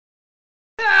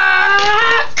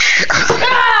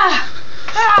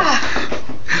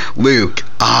Luke,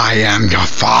 I am your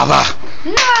father.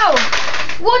 No!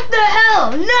 What the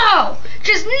hell? No!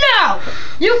 Just no!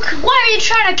 Why are you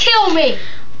trying to kill me?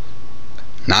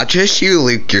 Not just you,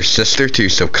 Luke, your sister too,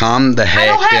 so calm the heck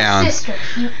down. I don't have a sister,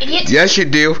 you idiot. Yes, you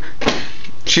do.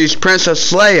 She's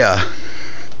Princess Leia.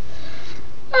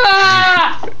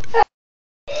 Ah!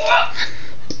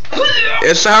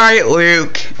 It's alright,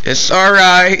 Luke. It's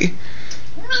alright.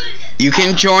 You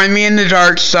can join me in the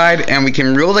dark side and we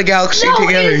can rule the galaxy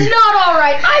together. No, it is not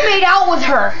alright. I made out with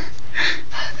her.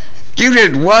 You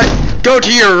did what? Go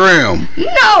to your room.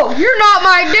 No, you're not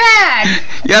my dad.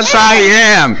 Yes, I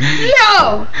am.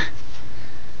 No.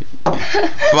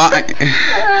 Fine.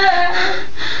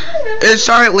 It's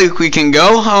alright, Luke. We can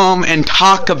go home and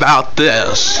talk about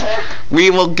this.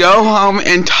 We will go home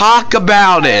and talk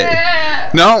about it.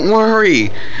 Don't worry.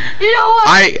 You know what?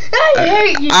 I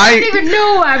hate you. I don't even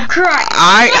know I'm crying.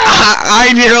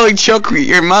 I nearly choked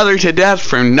your mother to death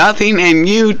for nothing, and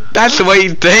that's the way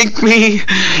you thank me?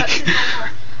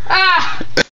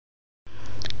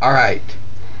 Alright.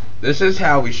 This is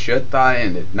how we should thought it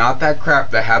ended. Not that crap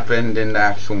that happened in the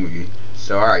actual movie.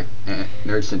 So alright,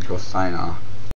 Nerd Central sign off.